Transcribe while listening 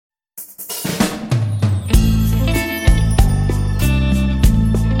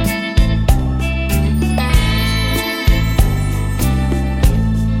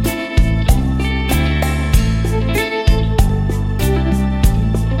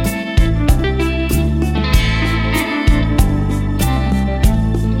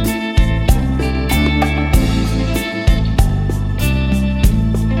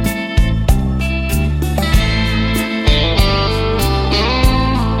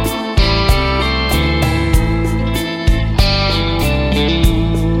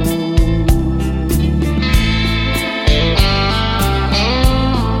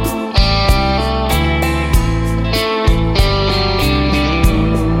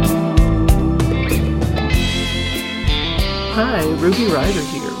Ruby Ryder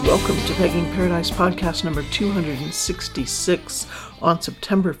here. Welcome to Pegging Paradise podcast number 266 on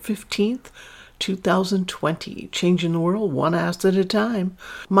September 15th, 2020. Changing the world one ass at a time.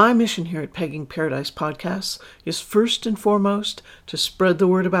 My mission here at Pegging Paradise Podcasts is first and foremost to spread the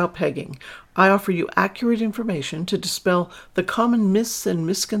word about pegging. I offer you accurate information to dispel the common myths and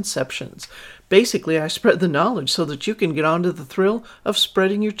misconceptions. Basically, I spread the knowledge so that you can get onto the thrill of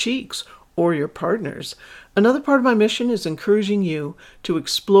spreading your cheeks or your partners. Another part of my mission is encouraging you to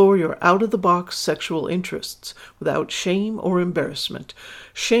explore your out-of-the-box sexual interests without shame or embarrassment.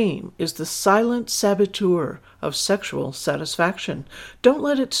 Shame is the silent saboteur of sexual satisfaction. Don't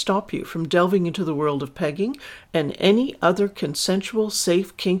let it stop you from delving into the world of pegging and any other consensual,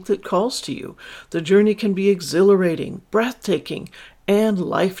 safe kink that calls to you. The journey can be exhilarating, breathtaking, and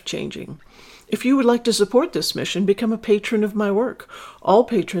life-changing. If you would like to support this mission, become a patron of my work. All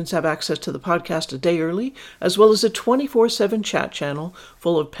patrons have access to the podcast a day early, as well as a 24/7 chat channel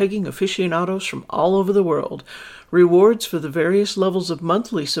full of pegging aficionados from all over the world. Rewards for the various levels of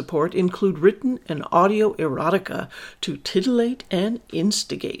monthly support include written and audio erotica to titillate and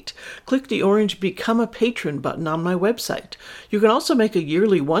instigate. Click the orange Become a Patron button on my website. You can also make a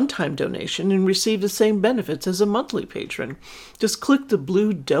yearly one-time donation and receive the same benefits as a monthly patron. Just click the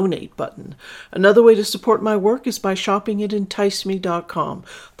blue Donate button. Another way to support my work is by shopping at EnticeMe.com,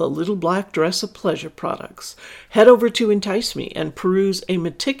 the little black dress of pleasure products. Head over to Entice Me and peruse a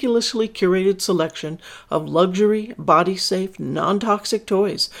meticulously curated selection of luxury, body-safe, non-toxic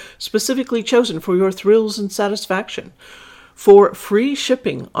toys, specifically chosen for your thrills and satisfaction. For free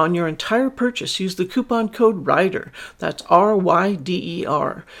shipping on your entire purchase, use the coupon code RYDER. That's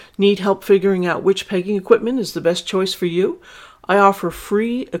RYDER. Need help figuring out which pegging equipment is the best choice for you? I offer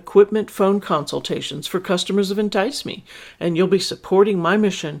free equipment phone consultations for customers of Entice Me, and you'll be supporting my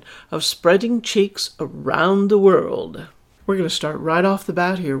mission of spreading cheeks around the world. We're going to start right off the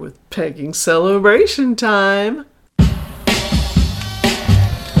bat here with pegging celebration time.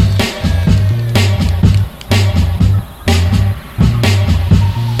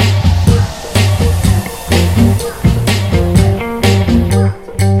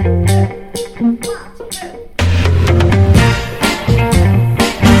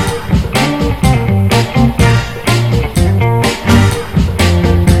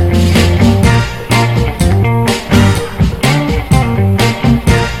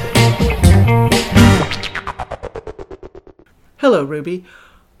 Hello, Ruby.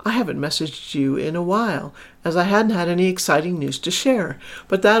 I haven't messaged you in a while, as I hadn't had any exciting news to share,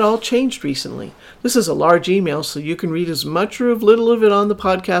 but that all changed recently. This is a large email, so you can read as much or as little of it on the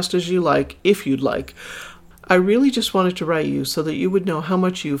podcast as you like, if you'd like. I really just wanted to write you so that you would know how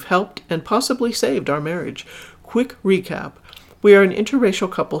much you've helped and possibly saved our marriage. Quick recap. We are an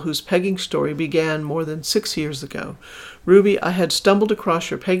interracial couple whose pegging story began more than 6 years ago. Ruby, I had stumbled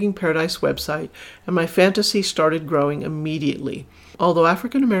across your Pegging Paradise website, and my fantasy started growing immediately. Although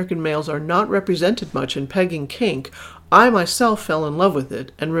African American males are not represented much in pegging kink, I myself fell in love with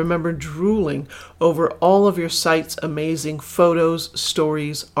it and remember drooling over all of your site's amazing photos,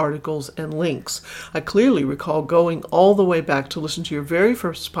 stories, articles, and links. I clearly recall going all the way back to listen to your very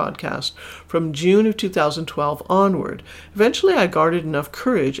first podcast from June of 2012 onward. Eventually, I guarded enough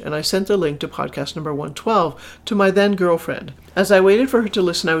courage and I sent the link to podcast number 112 to my then girlfriend. As I waited for her to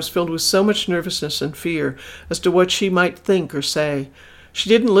listen, I was filled with so much nervousness and fear as to what she might think or say. She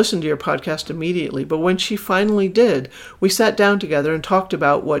didn't listen to your podcast immediately, but when she finally did, we sat down together and talked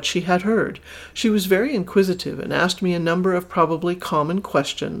about what she had heard. She was very inquisitive and asked me a number of probably common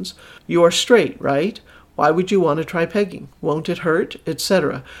questions. You are straight, right? Why would you want to try pegging? Won't it hurt?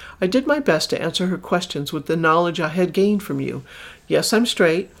 Etc. I did my best to answer her questions with the knowledge I had gained from you. Yes, I'm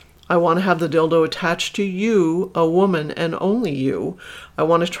straight. I want to have the dildo attached to you, a woman, and only you. I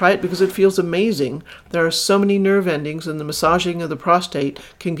want to try it because it feels amazing. There are so many nerve endings, and the massaging of the prostate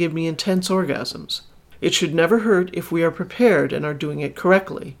can give me intense orgasms. It should never hurt if we are prepared and are doing it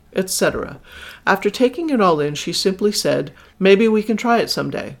correctly, etc. After taking it all in, she simply said, maybe we can try it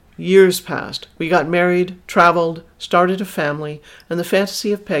someday. Years passed. We got married, traveled, started a family, and the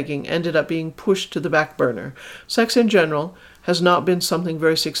fantasy of pegging ended up being pushed to the back burner. Sex in general has not been something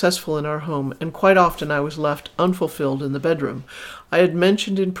very successful in our home, and quite often I was left unfulfilled in the bedroom. I had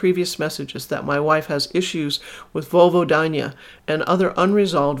mentioned in previous messages that my wife has issues with vulvodynia and other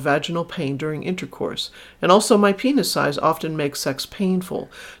unresolved vaginal pain during intercourse, and also my penis size often makes sex painful.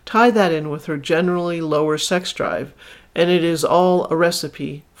 Tie that in with her generally lower sex drive, and it is all a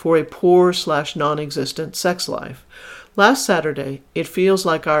recipe for a poor/non-existent sex life. Last Saturday, it feels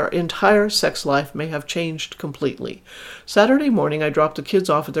like our entire sex life may have changed completely. Saturday morning, I dropped the kids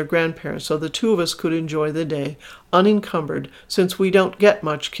off at their grandparents so the two of us could enjoy the day unencumbered, since we don't get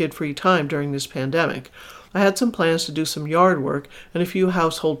much kid-free time during this pandemic. I had some plans to do some yard work and a few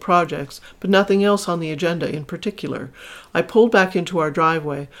household projects, but nothing else on the agenda in particular. I pulled back into our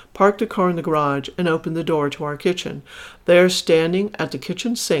driveway, parked the car in the garage, and opened the door to our kitchen. There, standing at the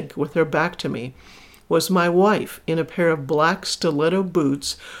kitchen sink with her back to me, was my wife in a pair of black stiletto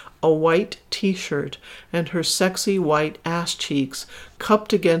boots, a white t-shirt, and her sexy white ass cheeks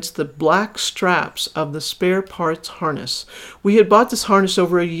cupped against the black straps of the spare parts harness. We had bought this harness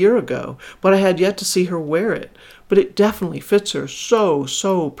over a year ago, but I had yet to see her wear it. But it definitely fits her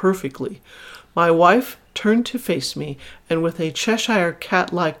so perfectly. My wife turned to face me, and with a Cheshire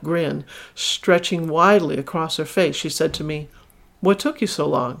cat-like grin stretching widely across her face, she said to me, "What took you so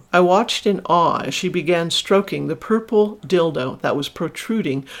long?" I watched in awe as she began stroking the purple dildo that was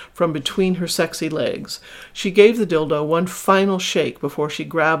protruding from between her sexy legs. She gave the dildo one final shake before she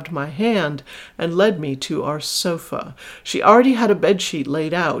grabbed my hand and led me to our sofa. She already had a bedsheet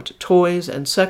laid out, toys and sex